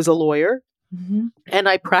was a lawyer and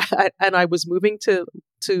I was moving to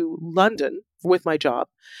London with my job.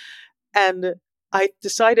 And I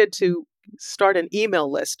decided to start an email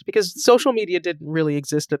list because social media didn't really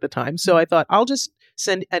exist at the time. So I thought I'll just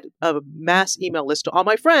send a mass email list to all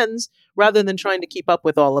my friends rather than trying to keep up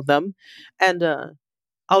with all of them. And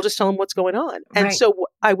I'll just tell them what's going on. And right. So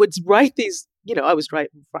I would write these, I was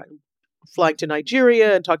flying to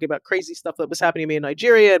Nigeria and talking about crazy stuff that was happening to me in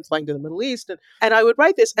Nigeria and flying to the Middle East. And I would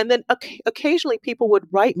write this. And then occasionally people would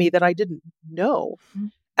write me that I didn't know. Mm-hmm.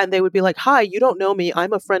 And they would be like, hi, you don't know me.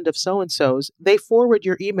 I'm a friend of so-and-so's. They forward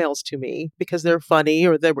your emails to me because they're funny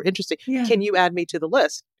or they were interesting. Yeah. Can you add me to the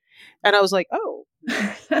list? And I was like, oh,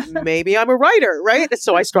 maybe I'm a writer, right? And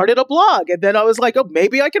so I started a blog. And then I was like, oh,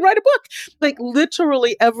 maybe I can write a book. Like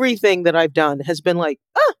literally everything that I've done has been like,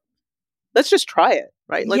 let's just try it,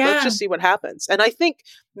 right? Like, let's just see what happens. And I think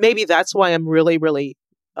maybe that's why I'm really, really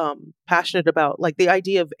passionate about like the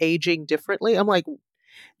idea of aging differently. I'm like,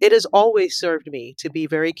 it has always served me to be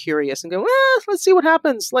very curious and go, let's see what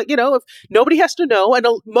happens. Like, if nobody has to know. And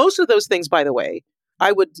most of those things, by the way,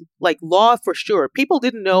 I would like law for sure. People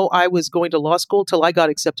didn't know I was going to law school till I got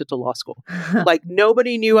accepted to law school. Like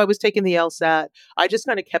nobody knew I was taking the LSAT. I just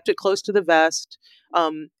kind of kept it close to the vest.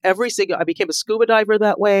 I became a scuba diver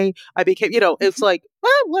that way. I became, it's like,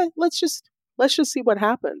 let's just see what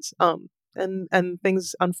happens. And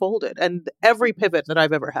things unfolded. And every pivot that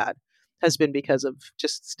I've ever had has been because of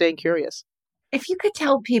just staying curious. If you could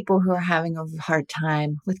tell people who are having a hard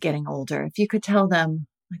time with getting older, if you could tell them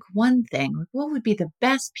like one thing, what would be the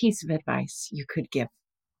best piece of advice you could give?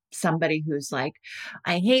 somebody who's like,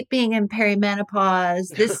 I hate being in perimenopause.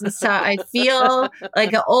 This is how I feel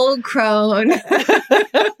like an old crone.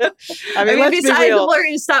 I mean, besides,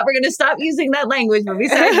 we're going to stop using that language. But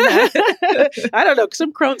besides that, I don't know.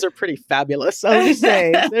 Some crones are pretty fabulous. I'll just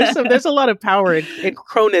say there's a lot of power in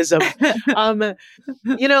cronism.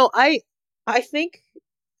 I think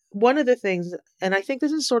one of the things, and I think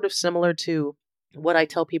this is sort of similar to what I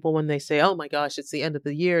tell people when they say, oh my gosh, it's the end of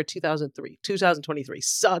the year, 2023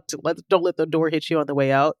 sucked. Don't let the door hit you on the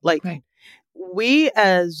way out. Like, right. We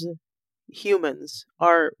as humans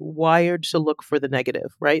are wired to look for the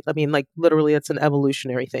negative, right? I mean, like literally it's an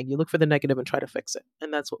evolutionary thing. You look for the negative and try to fix it.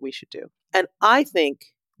 And that's what we should do. And I think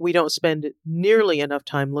we don't spend nearly enough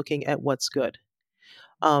time looking at what's good.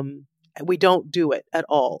 We don't do it at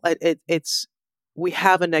all. We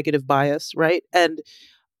have a negative bias, right? And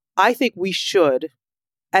I think we should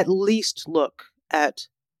at least look at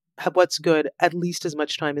what's good at least as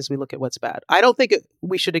much time as we look at what's bad. I don't think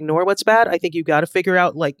we should ignore what's bad. I think you got to figure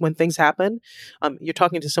out, like, when things happen. You're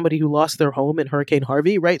talking to somebody who lost their home in Hurricane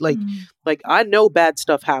Harvey, right? Like I know bad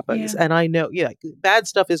stuff happens, and I know, bad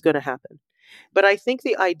stuff is going to happen. But I think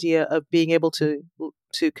the idea of being able to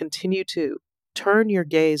continue to turn your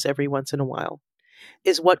gaze every once in a while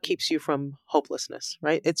is what keeps you from hopelessness,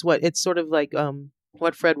 right? It's sort of like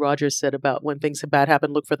what Fred Rogers said about when things bad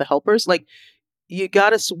happen, look for the helpers. Like you've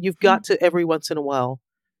got to every once in a while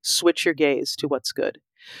switch your gaze to what's good.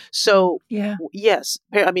 So yes,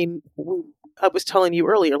 I mean, I was telling you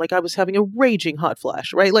earlier, like I was having a raging hot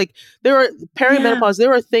flash, right? Like there are perimenopause,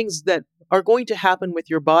 there are things that are going to happen with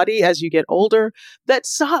your body as you get older that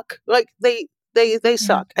suck. Like they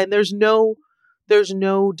suck, and there's no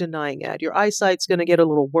denying it. Your eyesight's going to get a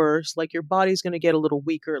little worse. Like your body's going to get a little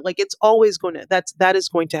weaker. Like it's always that is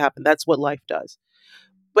going to happen. That's what life does.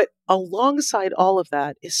 But alongside all of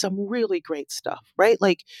that is some really great stuff, right?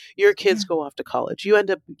 Like your kids go off to college. You end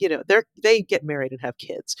up, they get married and have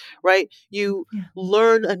kids, right? You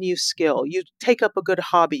learn a new skill. You take up a good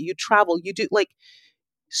hobby. You travel. You do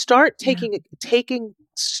start taking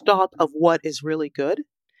stock of what is really good.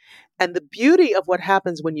 And the beauty of what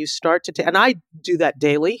happens when you start to, and I do that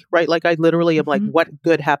daily, right? Like I literally am like, what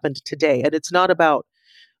good happened today? And it's not about,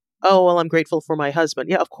 oh, well, I'm grateful for my husband.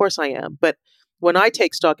 Yeah, of course I am. But when I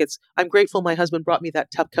take stock, I'm grateful my husband brought me that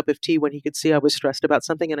tough cup of tea when he could see I was stressed about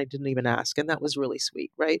something and I didn't even ask. And that was really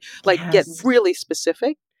sweet, right? Like get really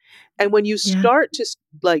specific. And when you start to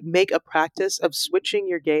like make a practice of switching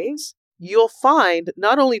your gaze, you'll find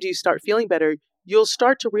not only do you start feeling better, you'll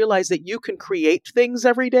start to realize that you can create things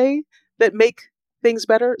every day that make things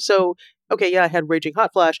better. So, okay, I had a raging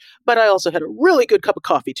hot flash, but I also had a really good cup of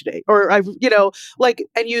coffee today. Or and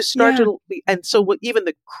you start to, and so even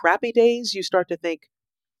the crappy days, you start to think,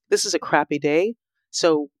 this is a crappy day.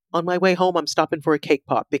 So on my way home, I'm stopping for a cake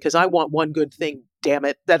pop because I want one good thing, damn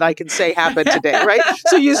it, that I can say happened today, right?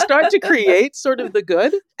 So you start to create sort of the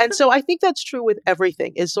good. And so I think that's true with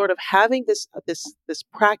everything, is sort of having this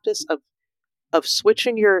practice of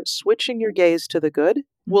switching your gaze to the good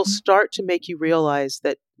will start to make you realize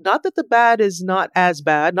that not that the bad is not as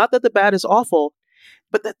bad, not that the bad is awful,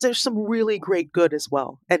 but that there's some really great good as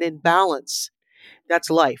well. And in balance, that's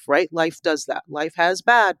life, right? Life does that. Life has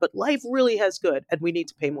bad, but life really has good. And we need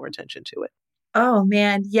to pay more attention to it. Oh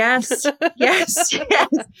man. Yes. Yes.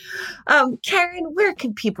 Karen, where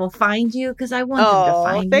can people find you? Because I want them to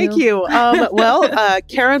find you. Thank you.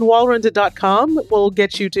 KarenWalrond.com will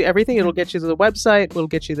get you to everything. It'll get you to the website. It'll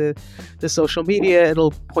get you the social media.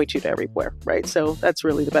 It'll point you to everywhere. Right. So that's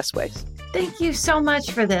really the best way. Thank you so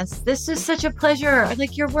much for this. This is such a pleasure.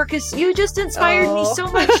 Like your work you just inspired me so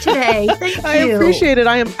much today. Thank you. I appreciate it.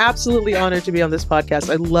 I am absolutely honored to be on this podcast.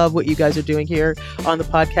 I love what you guys are doing here on the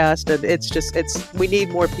podcast. And we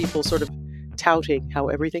need more people sort of touting how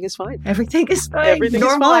everything is fine. Everything is fine. Everything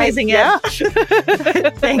Normalizing is fine.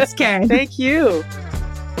 it. Thanks, Karen. Thank you.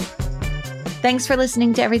 Thanks for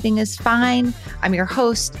listening to Everything is Fine. I'm your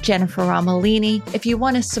host, Jennifer Romolini. If you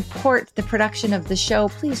want to support the production of the show,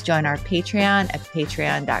 please join our Patreon at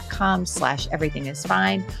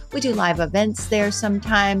patreon.com/everythingisfine. We do live events there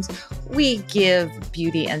sometimes. We give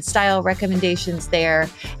beauty and style recommendations there.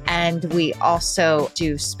 And we also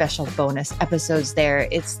do special bonus episodes there.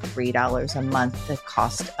 It's $3 a month, the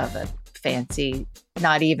cost of a fancy,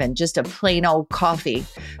 not even just a plain old coffee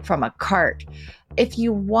from a cart. If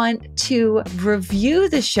you want to review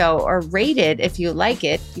the show or rate it, if you like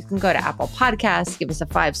it, you can go to Apple Podcasts, give us a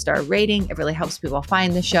 5-star rating. It really helps people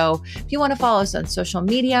find the show. If you want to follow us on social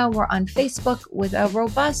media, we're on Facebook with a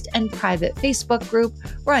robust and private Facebook group.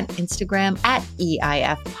 We're on Instagram at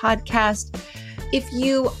EIF Podcast. If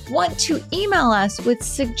you want to email us with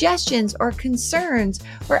suggestions or concerns,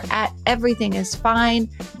 we're at everythingisfine,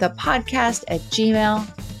 the podcast at Gmail.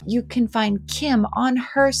 You can find Kim on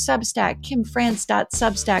her Substack,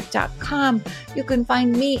 kimfrance.substack.com. You can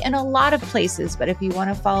find me in a lot of places, but if you want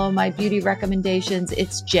to follow my beauty recommendations,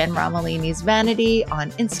 it's Jen Romolini's Vanity on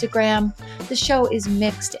Instagram. The show is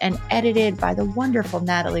mixed and edited by the wonderful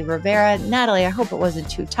Natalie Rivera. Natalie, I hope it wasn't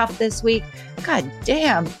too tough this week. God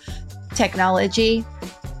damn technology.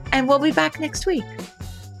 And we'll be back next week.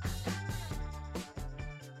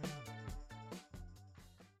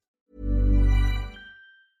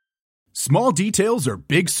 Small details are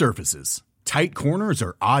big surfaces. Tight corners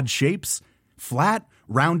are odd shapes. Flat,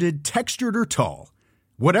 rounded, textured, or tall.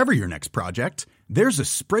 Whatever your next project, there's a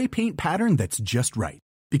spray paint pattern that's just right.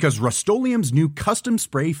 Because Rust-Oleum's new Custom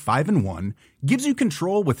Spray 5-in-1 gives you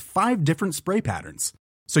control with 5 different spray patterns.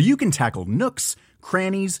 So you can tackle nooks,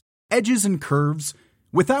 crannies, edges, and curves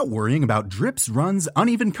without worrying about drips, runs,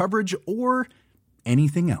 uneven coverage, or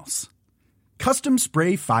anything else. Custom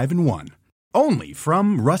Spray 5-in-1. Only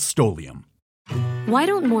from Rust-Oleum. Why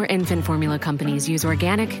don't more infant formula companies use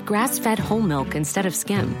organic, grass-fed whole milk instead of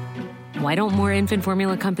skim? Why don't more infant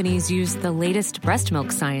formula companies use the latest breast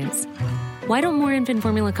milk science? Why don't more infant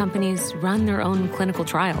formula companies run their own clinical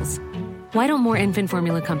trials? Why don't more infant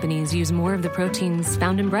formula companies use more of the proteins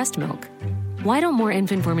found in breast milk? Why don't more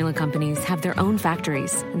infant formula companies have their own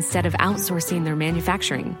factories instead of outsourcing their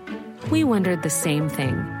manufacturing? We wondered the same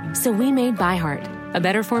thing. So we made ByHeart, a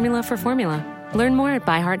better formula for formula. Learn more at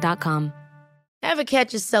byheart.com. Ever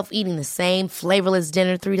catch yourself eating the same flavorless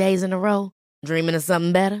dinner 3 days in a row? Dreaming of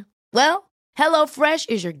something better? Well, HelloFresh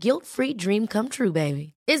is your guilt-free dream come true,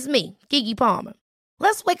 baby. It's me, Keke Palmer.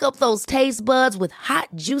 Let's wake up those taste buds with hot,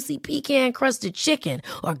 juicy pecan-crusted chicken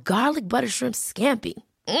or garlic butter shrimp scampi.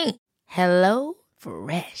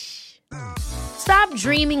 HelloFresh. Stop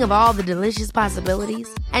dreaming of all the delicious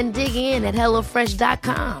possibilities and dig in at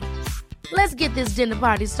HelloFresh.com. Let's get this dinner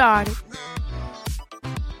party started.